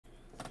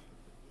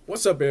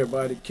What's up,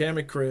 everybody? Cam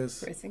and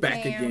Chris,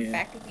 back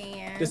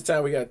again. This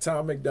time we got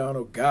Tom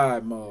MacDonald,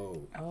 God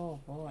Mode. Oh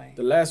boy.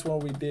 The last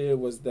one we did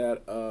was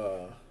that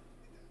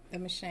The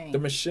Machine. The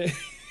Machine.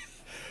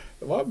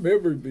 My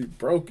memory be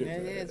broken.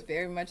 It is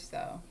very much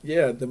so.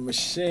 Yeah, The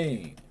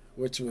Machine,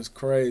 which was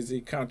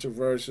crazy,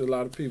 controversial. A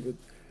lot of people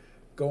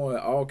going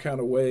all kind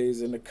of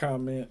ways in the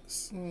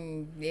comments.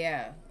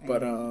 Yeah.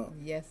 But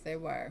yes, they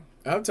were.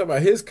 I'm talking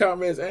about his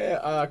comments and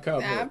our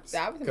comments.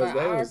 I was talking about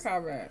our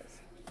comments.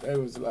 They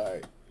was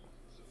like,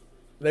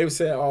 they were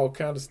saying all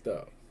kind of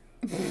stuff.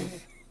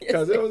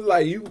 Because it was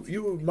like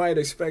you might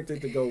expect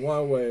it to go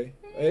one way,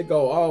 it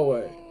go all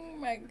way. Oh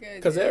my goodness.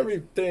 Because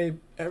every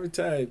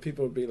time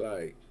people would be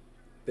like,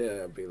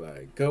 they'll be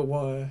like, good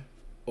one,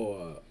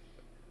 or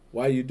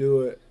why you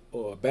do it,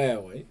 or a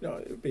bad one. You know,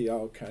 it'd be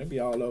all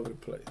over the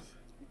place.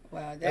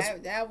 Well,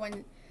 that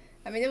one,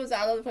 I mean, it was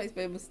all over the place,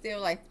 but it was still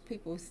like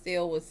people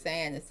still was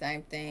saying the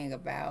same thing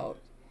about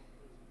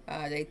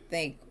they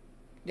think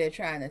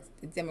the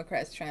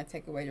Democrats trying to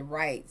take away the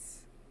rights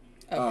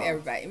of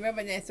everybody.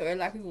 Remember that? So a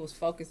lot of people was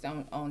focused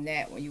on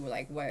that when you were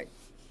like, what?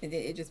 And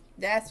then it just,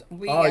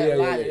 we got a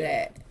lot of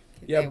that.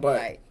 Yeah,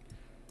 but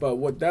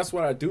that's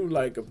what I do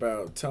like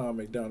about Tom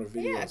MacDonald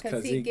videos. Yeah,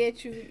 because he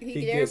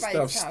gets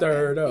stuff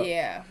stirred up.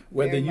 Yeah.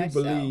 Whether you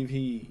believe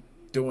he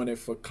doing it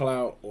for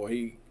clout or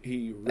he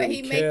really but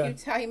he care. Make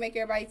you talk. He make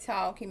everybody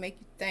talk. He make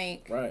you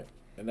think. Right,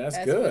 and that's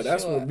good.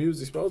 That's what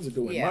music's supposed to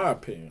do, in my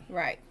opinion.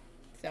 Right.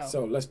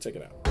 So let's check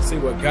it out. See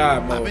what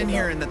God mode. I've been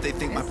hearing that they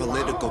think my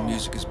political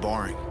music is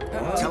boring.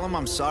 Tell them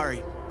I'm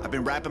sorry. I've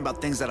been rapping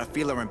about things that I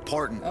feel are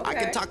important. I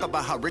can talk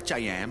about how rich I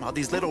am, all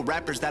these little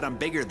rappers that I'm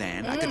bigger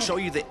than. I can show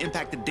you the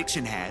impact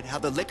addiction had, how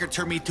the liquor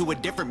turned me to a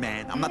different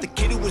man. I'm not the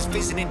kid who was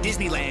visiting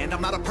Disneyland.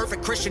 I'm not a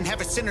perfect Christian, have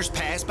a sinner's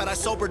past, but I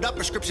sobered up,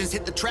 prescriptions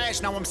hit the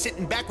trash. Now I'm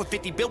sitting back with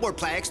 50 billboard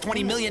plaques,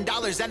 $20 million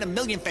and a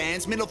million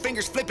fans. Middle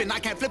fingers flipping, I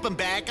can't flip them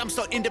back. I'm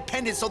so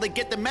independent, so they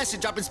get the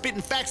message. I've been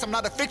spitting facts, I'm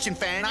not a fiction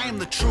fan. I am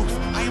the truth,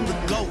 I am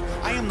the GOAT,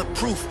 I am the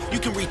proof. You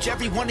can reach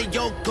every one of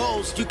your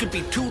goals. You can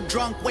be too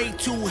drunk, way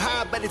too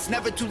high, but it's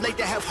never too late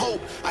to have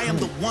hope. I am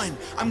the one,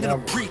 I'm gonna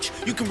preach.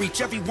 You can reach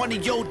every one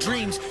of your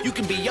dreams. You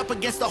can be up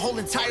against the whole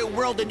entire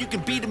world and you can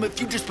beat them if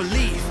you just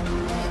believe.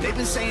 They've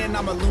been saying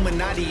I'm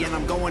Illuminati and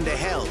I'm going to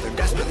hell. They're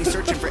desperately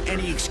searching for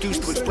any excuse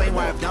to explain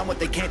why I've done what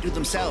they can't do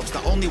themselves.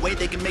 The only way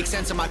they can make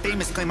sense of my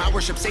famous claim I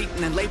worship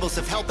Satan and labels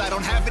of health. I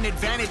don't have an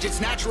advantage, it's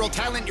natural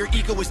talent. Your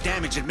ego is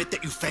damaged, admit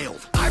that you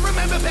failed. I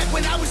remember back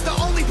when I was the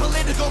only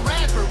political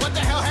rapper. What the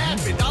hell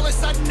happened? All of a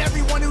sudden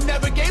everyone who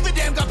never gave a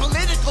damn got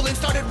political and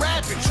started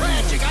rapping.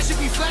 Tragic, I should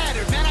be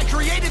flattered. Man, I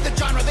created the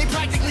genre, they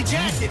practically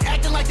jacked it.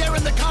 Acting like they're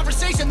in the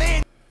conversation, they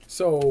ain't.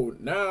 So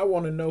now I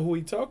want to know who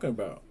he talking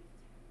about.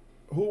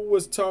 Who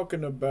was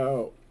talking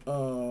about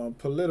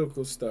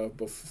political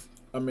stuff?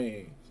 I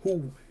mean,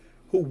 who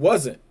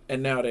wasn't,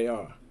 and now they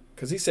are?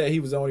 Because he said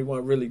he was the only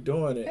one really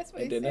doing it, That's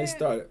what and he then said. they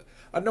started.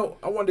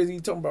 I wonder, is he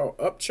talking about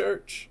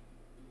Upchurch?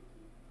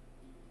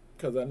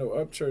 Because I know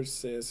Upchurch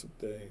said some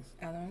things.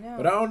 I don't know.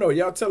 But I don't know.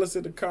 Y'all tell us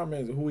in the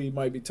comments who he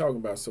might be talking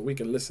about, so we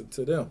can listen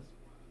to them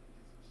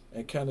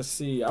and kind of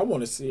see. I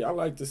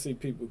like to see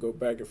people go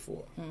back and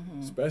forth,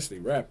 especially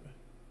rapping.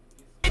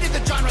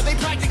 The genre, they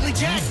practically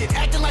jacked it.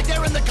 Acting like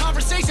they're in the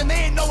conversation, they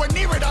ain't nowhere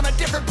near it, on a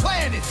different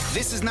planet.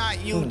 This is not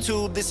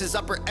YouTube, this is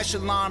upper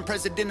echelon.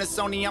 President of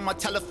Sony on my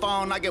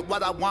telephone. I get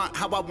what I want,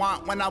 how I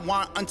want, when I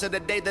want, until the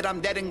day that I'm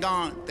dead and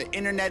gone. The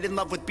internet in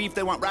love with beef,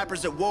 they want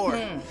rappers at war.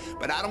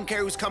 But I don't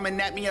care who's coming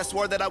at me, I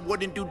swore that I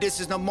wouldn't do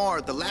disses no more.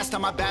 The last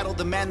time I battled,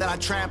 the man that I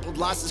trampled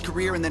lost his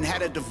career and then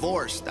had a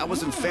divorce. That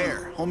wasn't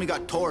fair, homie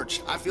got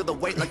torched. I feel the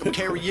weight like I'm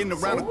carrying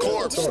around a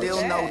corpse.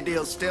 Still no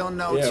deal, still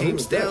no team,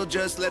 still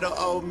just little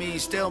old me.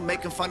 Still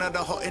making fun of the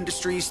whole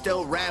industry,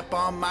 still rap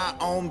on my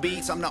own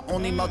beats. I'm the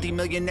only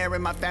multi-millionaire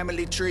in my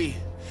family tree.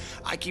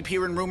 I keep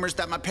hearing rumors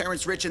that my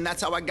parents rich and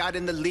that's how I got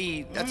in the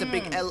lead. That's a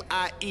big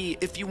L-I-E.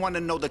 If you want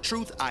to know the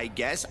truth, I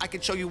guess I can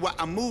show you why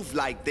I move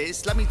like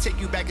this. Let me take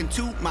you back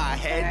into my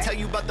head, tell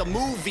you about the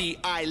movie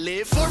I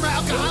live. Former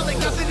alcoholic,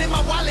 nothing in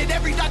my wallet.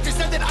 Every doctor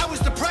said that I was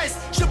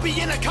depressed. Should be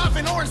in a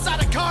coffin or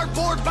inside a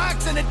cardboard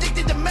box and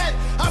addicted to meth.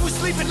 I was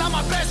sleeping on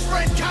my best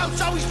friend couch,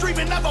 always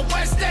dreaming of a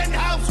West End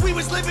house. We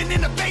was living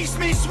in the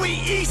basement,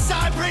 sweet east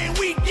side, praying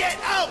we'd get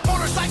out.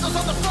 Motorcycles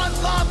on the front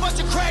lawn,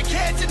 bunch of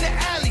crackheads in the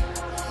alley.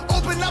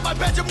 Open up my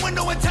bedroom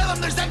window and tell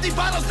them there's empty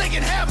bottles, they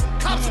can have them.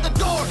 Cops at the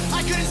door,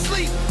 I couldn't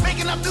sleep,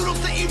 making up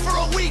noodles to eat for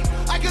a week.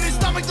 I couldn't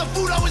stomach the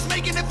food I was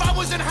making if I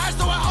wasn't high,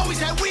 so I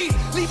always had weed.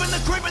 Leaving the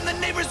crib and the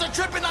neighbors are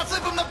tripping, I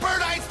flip them the bird,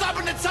 I ain't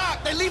stopping to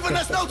talk. They leaving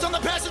us notes on the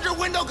passenger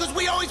window, cause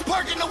we always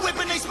park in the whip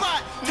in they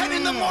spot. 10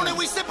 in the morning,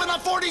 we sipping on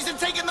 40s and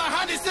taking the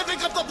Honda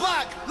Civic up the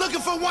block.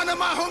 Looking for one of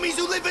my homies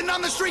who living on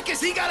the street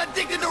cause he got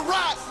addicted to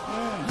rock.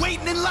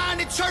 Waiting in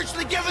line at church,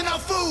 they giving out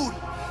food.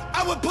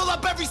 I would pull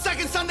up every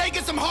second Sunday,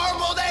 get some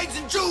hard-boiled eggs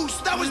and juice.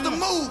 That was the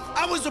move.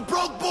 I was a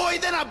broke boy,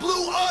 then I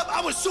blew up.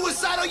 I was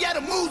suicidal, yeah,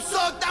 the mood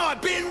sucked. Now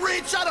I've been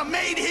rich, I done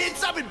made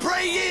hits. I've been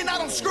praying, I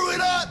don't screw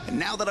it up. And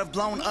now that I've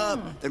blown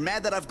up, they're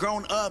mad that I've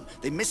grown up.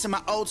 They missing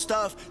my old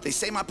stuff. They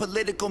say my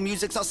political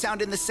music's all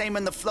sounding the same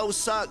and the flows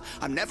suck.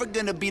 I'm never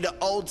gonna be the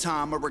old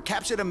Tom or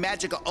recapture the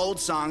magic of old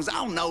songs. I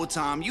don't know,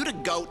 Tom. You the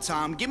GOAT,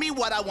 Tom. Give me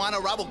what I want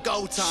or I will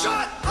go, Tom.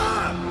 Shut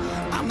up!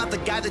 I'm not the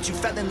guy that you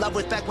fell in love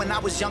with back when I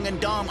was young and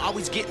dumb.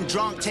 Always getting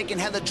drunk, taking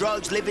hella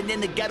drugs, living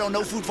in the ghetto,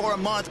 no food for a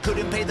month.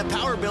 Couldn't pay the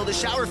power bill, the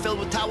shower filled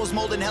with towels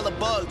molding hella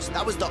bugs.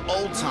 That was the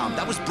old Tom,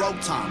 that was broke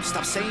Tom.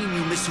 Stop saying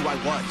you miss who I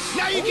was.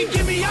 Now you can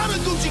give me all the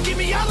Gucci, give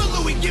me all the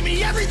Louis, give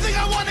me everything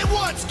I want at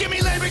once. Give me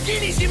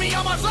Lamborghinis, give me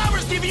all my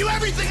flowers, give you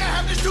everything I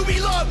have just to be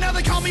loved. Now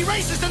they call me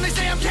racist and they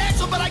say I'm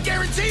canceled, but I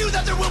guarantee you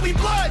that there will be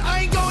blood.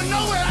 I ain't going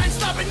nowhere, I ain't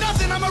stopping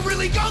nothing, I'ma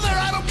really go there,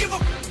 I don't give a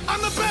I'm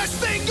the best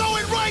thing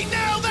going right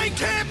now, they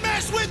can't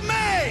mess with me.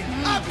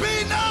 I've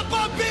been up,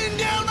 I've been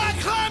down, I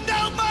climbed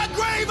out my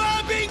grave,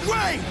 I've been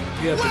great.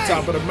 You at the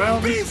top of the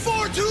mountain?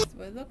 Before two. That's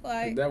what it look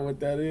like. Is that what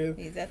that is?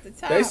 He's at the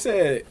top. They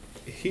said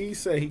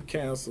he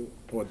canceled,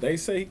 or they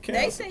say he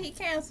canceled. They say he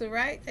canceled,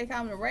 right? They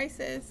call him a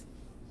racist.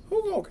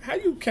 How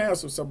you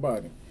cancel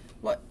somebody?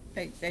 What?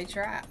 They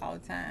try all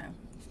the time.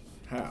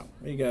 How?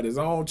 He got his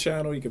own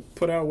channel. He can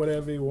put out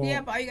whatever he wants. Yeah,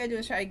 but all you gotta do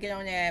is try to get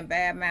on there and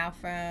badmouth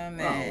him. And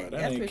that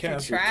that's ain't what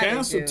cancel. you try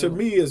Cancel to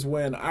me is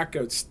when I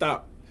could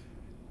stop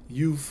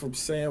you from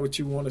saying what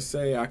you want to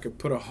say. I could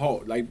put a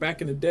halt. Like back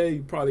in the day,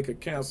 you probably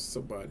could cancel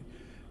somebody.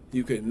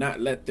 You could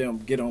not let them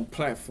get on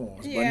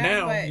platforms. Yeah, but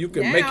now you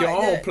can make your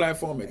own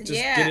platform and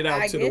just get it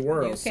out to the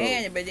world. You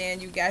can, but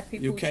then you got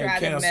people who try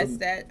to mess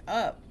that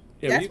up.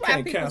 Yeah, that's you why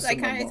can't people say,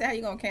 cancel how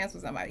you gonna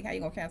cancel somebody? How you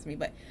gonna cancel me?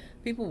 But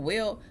people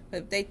will.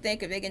 But if they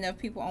think if they get enough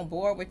people on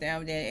board with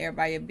them, then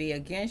everybody will be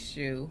against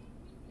you.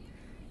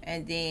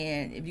 And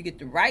then if you get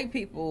the right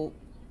people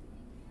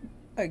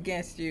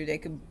against you, they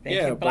can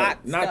block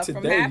but not stuff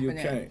today. from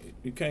happening.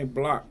 You can't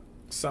block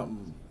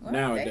something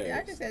nowadays.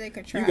 I just said they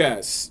can try.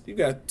 You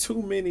got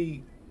too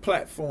many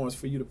platforms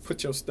for you to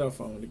put your stuff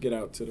on to get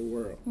out to the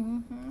world.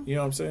 Mm-hmm. You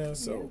know what I'm saying?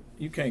 So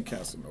you can't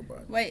cancel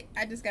nobody. Wait,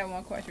 I just got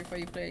one question before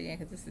you play it again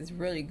because this is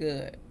really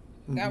good.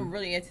 Mm-hmm. I'm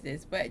really into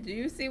this. But do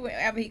you see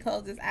whenever he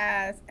closed his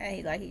eyes and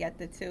he got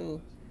the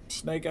two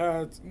snake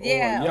eyes?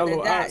 Yeah, or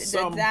yellow eyes?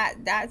 The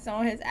dots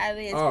on his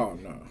eyelids. Oh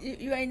no!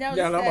 You ain't noticed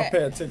that? Yeah, I'm gonna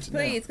pay attention.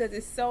 Please, because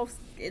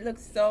it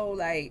looks so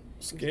like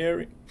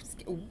scary.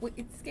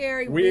 It's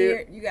scary,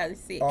 weird. You gotta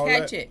see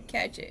it.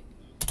 Catch it.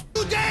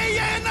 Today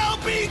and I'll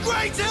be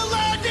great till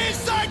I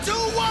decide to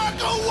walk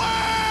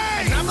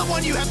away. And I'm the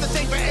one you have to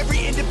thank for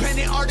every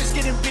independent artist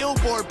getting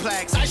Billboard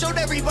plaques. I showed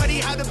everybody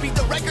how to beat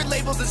the record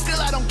labels and still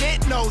I don't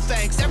get no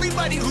thanks.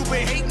 Everybody who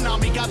been hating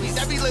on me copies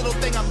every little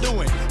thing I'm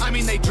doing. I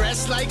mean they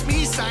dress like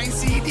me, sign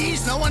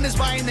CDs, no one is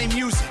buying their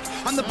music.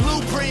 I'm the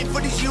blueprint for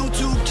these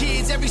YouTube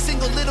kids. Every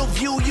single little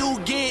view you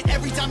get,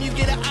 every time you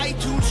get an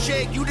iTunes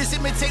check, you just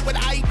imitate what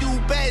I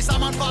do best.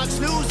 I'm on Fox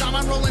News, I'm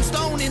on Rolling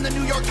Stone, in the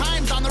New York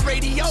Times, on the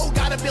radio.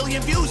 Got 1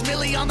 billion views,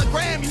 Millie on the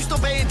gram. You still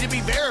paying to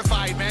be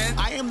verified, man.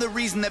 I am the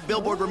reason that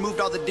Billboard removed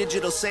all the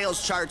digital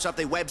sales charts off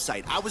their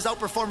website. I was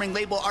outperforming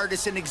label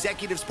artists and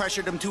executives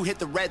pressured them to hit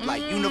the red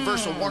light.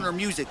 Universal, Warner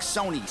Music,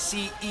 Sony,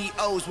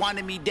 CEOs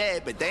wanted me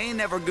dead, but they ain't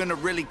never gonna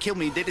really kill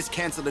me. They just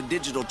cancel the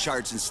digital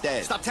charts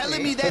instead. Stop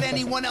telling me that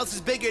anyone else is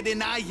bigger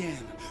than I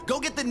am. Go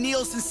get the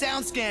Nielsen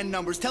SoundScan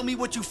numbers. Tell me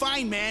what you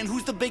find, man.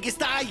 Who's the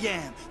biggest I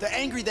am? They're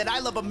angry that I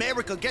love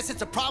America. Guess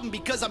it's a problem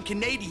because I'm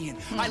Canadian.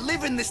 I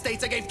live in the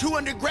States. I gave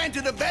 200 grand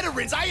to the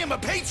veterans. I am a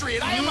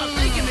patriot. I am not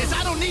faking this.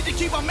 I don't need to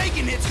keep on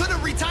making hits. Could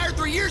have retired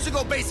 3 years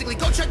ago, basically.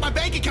 Go check my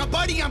bank account,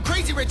 buddy. I'm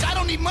crazy rich. I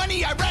don't need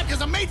money. I rap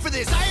because I'm made for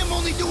this. I am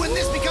only doing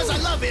this because I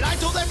love it. I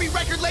told every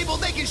record label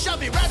they can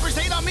shove it. Rappers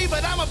hate on me,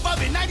 but I'm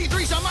above it.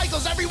 93 Shawn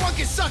Michaels, everyone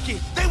can suck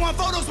it. They want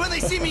photos when they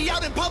see me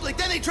out in public.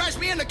 Then they trash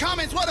me in the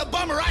comments. What a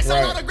bummer. I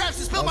sign autographs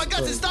and spill my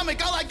guts and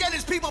stomach. All I get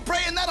is people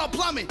praying that I'll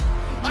plummet.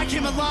 I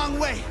came a long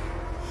way.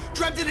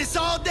 Dreamt of this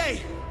all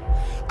day.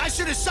 I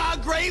should have saw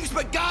graves,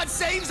 but God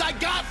saves. I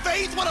got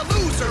faith, what a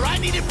loser. I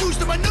needed boost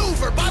to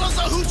maneuver. Bottles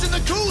of hooch in the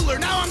cooler.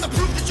 Now I'm the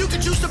proof that you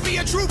can choose to be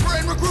a trooper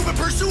and regroup and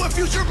pursue a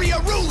future, be a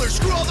ruler.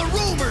 Screw all the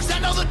rumors.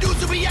 I know the dudes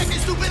who be acting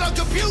stupid on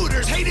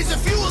computers. Hate is a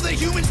fuel that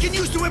humans can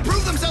use to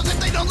improve themselves if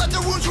they don't let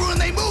their wounds ruin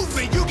their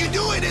movement. You can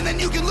do it and then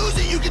you can lose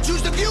it. You can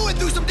choose to view it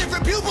through some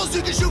different pupils.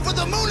 You can shoot for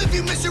the moon if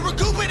you miss it,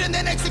 recoup it, and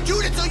then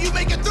execute it till you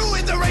make it through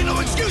it. There ain't no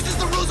excuses,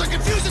 the rules are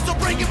confusing, so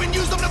break them and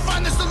use them to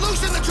find the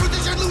solution. The truth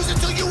is you're losing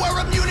till you are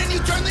immune and you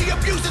turn the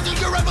abuse into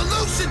your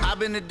revolution. I've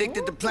been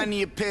addicted to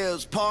plenty of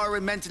pills, poor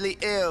and mentally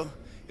ill.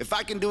 If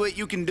I can do it,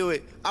 you can do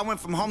it. I went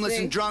from homeless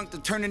and drunk to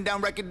turning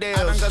down record deals.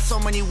 I done got so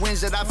many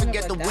wins that I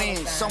forget the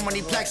wins. So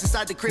many plaques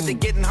inside the crib, they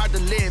getting hard to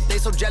live. They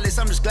so jealous,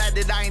 I'm just glad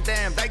that I ain't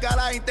them.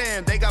 I ain't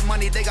them. They got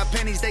money, they got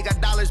pennies, they got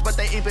dollars, but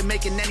they ain't been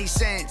making any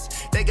sense.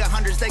 They got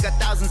hundreds, they got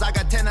thousands, I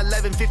got 10,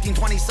 11, 15,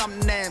 20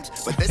 something names.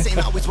 But this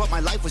ain't always what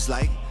my life was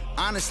like.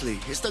 Honestly,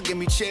 it still give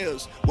me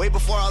chills. Way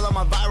before all of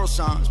my viral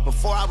songs,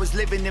 before I was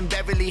living in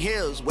Beverly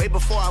Hills, way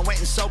before I went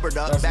and sobered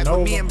up. That's back Nova.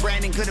 when me and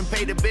Brandon couldn't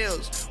pay the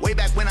bills. Way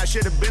back when I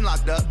should have been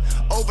locked up,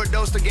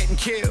 overdosed or getting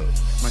killed.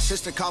 My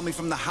sister called me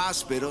from the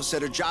hospital,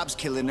 said her job's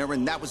killing her,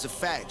 and that was a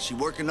fact. She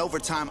working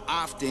overtime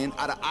often,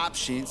 out of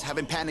options,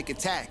 having panic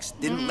attacks.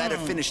 Didn't let her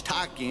finish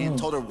talking,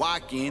 told her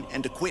walk in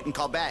and to quit and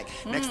call back.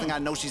 Next thing I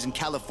know, she's in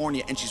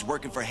California and she's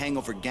working for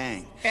Hangover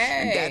Gang.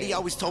 And Daddy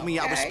always told me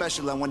I was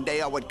special and one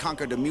day I would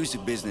conquer the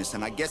music business.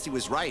 And I guess he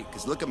was right,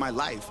 because look at my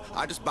life.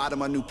 I just bought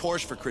him a new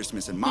Porsche for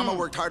Christmas, and Mama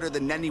worked harder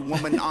than any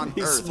woman on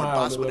earth. Her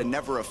boss would have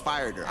never have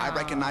fired her. I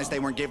recognized they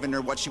weren't giving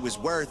her what she was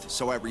worth,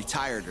 so I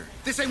retired her.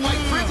 This ain't white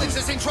privilege,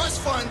 this ain't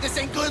trust fund, this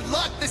ain't good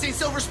luck, this ain't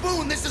silver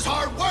spoon, this is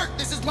hard work,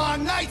 this is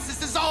long nights,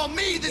 this is all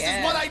me, this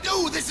is what I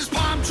do, this is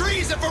palm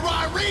trees and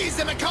Ferraris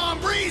and a calm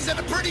breeze and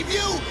a pretty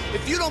view.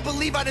 If you don't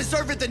believe I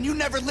deserve it, then you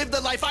never lived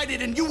the life I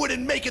did and you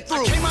wouldn't make it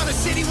through. I came out of a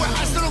city where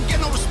I still don't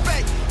get no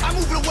respect. I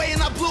moved away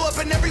and I blew up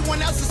and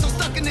everyone else is still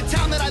stuck in the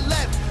town that I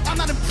left. I'm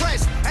not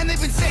impressed, and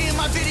they've been saying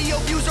my video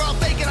views are all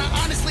fake, and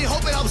I honestly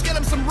hope it helps get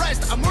them some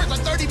rest. I'm worth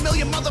like 30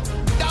 million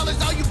dollars,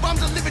 all you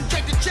bums are living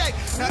check to check.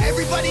 Now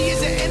everybody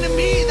is an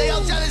enemy, they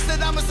all jealous that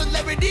I'm a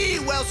celebrity.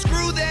 Well,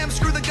 screw them,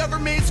 screw the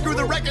government, screw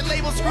the record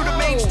label, screw the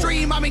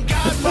mainstream. I'm in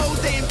God mode,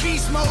 they in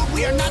beast mode.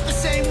 We are not the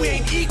same, we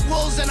ain't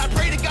equals, and I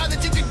pray to God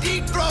that you can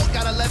deep throat.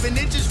 Got 11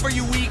 inches for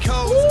you weak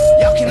hoes.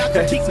 Y'all cannot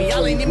critique me,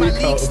 y'all ain't in my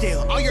league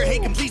still. All your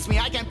hate completes me,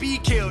 I can't be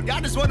killed.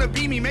 Y'all just wanna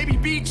be me, maybe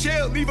be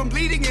chill. Leave them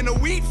bleeding in a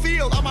wheat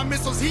field. All my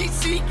missiles heat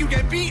seek, you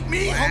can beat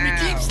me. Homie,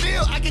 keep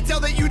still, I can tell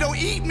that you don't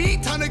eat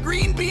meat. Ton of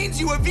green beans,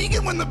 you a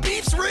vegan when the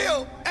beef's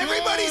real.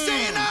 Everybody's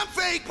saying I'm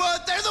fake,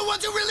 but they're the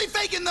ones who really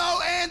faking though.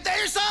 And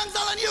their songs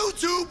all on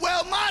YouTube,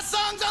 well my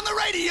song's on the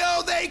radio.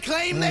 They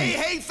claim they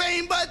hate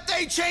fame, but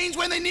they change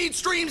when they need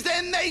streams.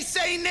 Then they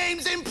say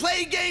names and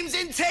play games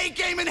and take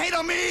aim and hate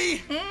on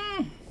me.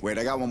 Wait,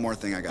 I got one more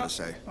thing I gotta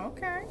say.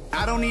 Okay.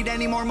 I don't need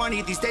any more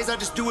money. These days I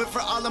just do it for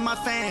all of my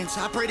fans.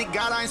 I pray to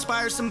God I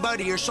inspire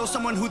somebody or show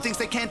someone who thinks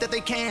they can't that they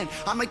can.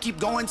 I'ma keep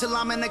going till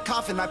I'm in the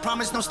coffin. I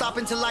promise no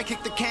stopping till I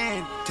kick the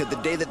can. To the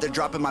day that they're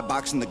dropping my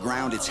box in the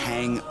ground, it's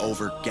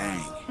Hangover Gang.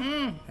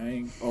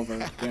 Hangover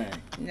Gang.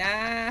 Nice.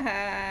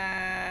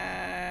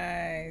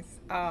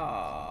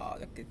 Oh,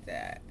 look at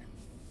that.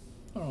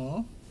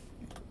 Oh.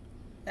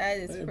 That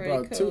is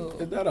pretty cool.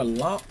 Is that a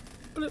lump?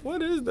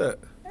 What is that?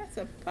 That's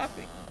a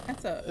puppy.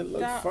 That's a It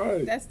looks dog.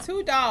 funny. That's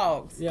 2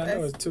 dogs. Yeah, I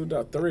know it's 2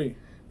 dogs, 3.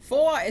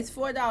 4. It's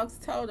 4 dogs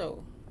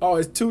total. Oh,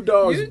 it's 2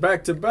 dogs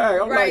back to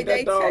back. I'm Right,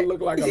 like, that dog they look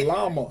like a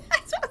llama.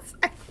 That's what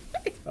I'm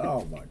saying.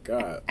 Oh my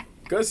God.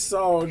 Good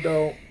song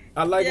though.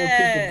 I like when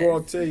people go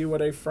and tell you where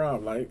they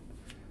from. Like,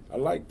 I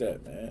like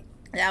that, man.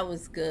 That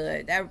was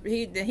good.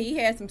 He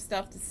had some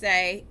stuff to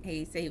say.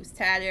 He said he was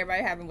tired of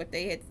everybody having what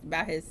they had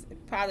about his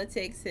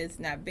politics, his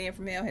not being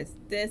from him, his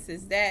this,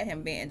 his that,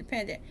 him being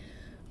independent.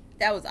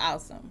 That was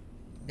awesome.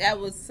 That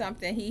was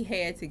something he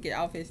had to get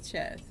off his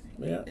chest.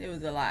 Yeah. It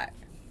was a lot.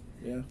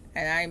 Yeah.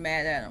 And I ain't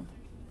mad at him.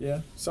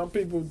 Yeah. Some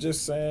people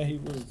just saying he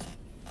was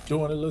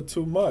doing a little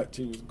too much.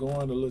 He was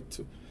going a little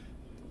too.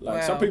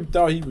 Like, some people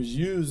thought he was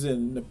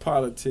using the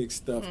politics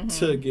stuff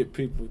to get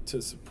people to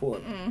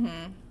support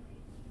him.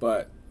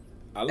 But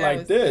I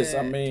like this. Good.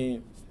 I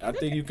mean, I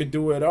think you could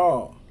do it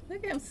all.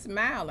 Look at him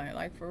smiling,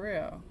 like for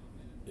real.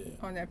 Yeah.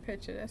 On that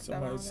picture. That's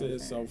somebody said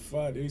it's so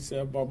funny. He said,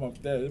 I bought my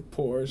dad a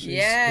Porsche.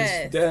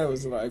 Yes. His dad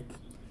was like,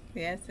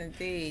 yes,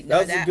 indeed.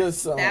 That's a good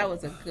song. That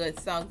was a good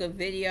song, good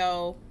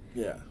video.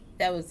 Yeah.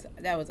 That was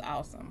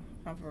awesome.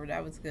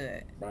 That was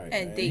good. Right.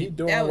 And he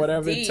doing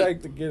whatever it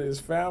takes to get his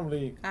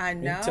family. I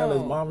know. He tell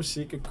his mama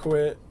she could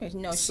quit.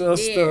 No, sister.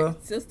 She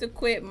did. Sister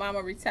quit,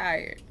 mama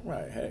retired.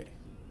 Right, hey.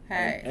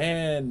 Hey.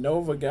 And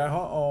Nova got her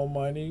own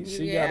money.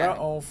 She got her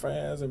own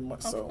fans. And of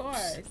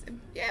course.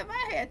 Yeah, if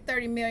I had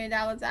 $30 million,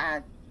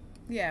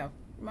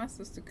 my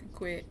sister could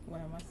quit.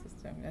 Well, my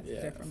sister, that's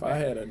different. If I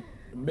had $1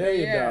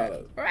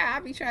 million. Right,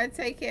 I'd be trying to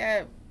take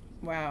care of,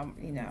 well,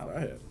 you know. If I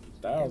had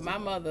 $1,000. If my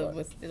mother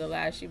was still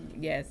alive,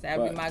 that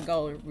would be my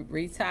goal,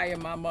 retire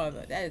my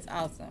mother. That is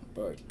awesome.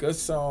 But good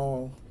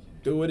song.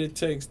 Do what it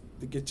takes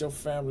to get your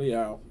family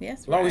out. Yes,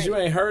 as long as you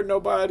ain't hurt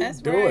nobody,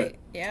 do it.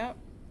 Yep.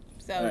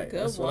 So good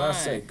that's one. What I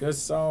say. Good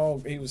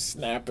song. He was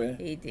snapping.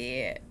 He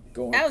did.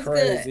 Going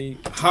crazy.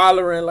 Good.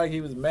 Hollering like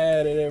he was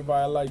mad at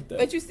everybody like that.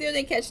 But you still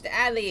didn't catch the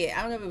eyelid.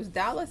 I don't know if it was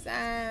dollar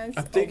signs.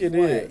 I think it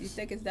is. You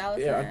think it's dollar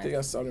signs? Yeah, I think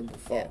I saw them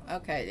before. Yeah.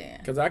 Okay, then.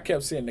 Because I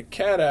kept seeing the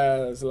cat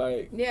eyes,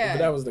 like, but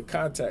that was the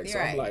contact. So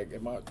I'm like,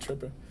 am I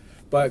tripping?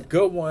 But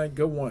good one.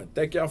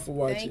 Thank y'all for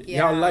watching. Thank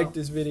y'all. Y'all like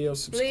this video,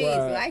 subscribe.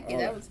 Please like it.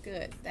 That was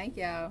good. Thank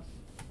y'all.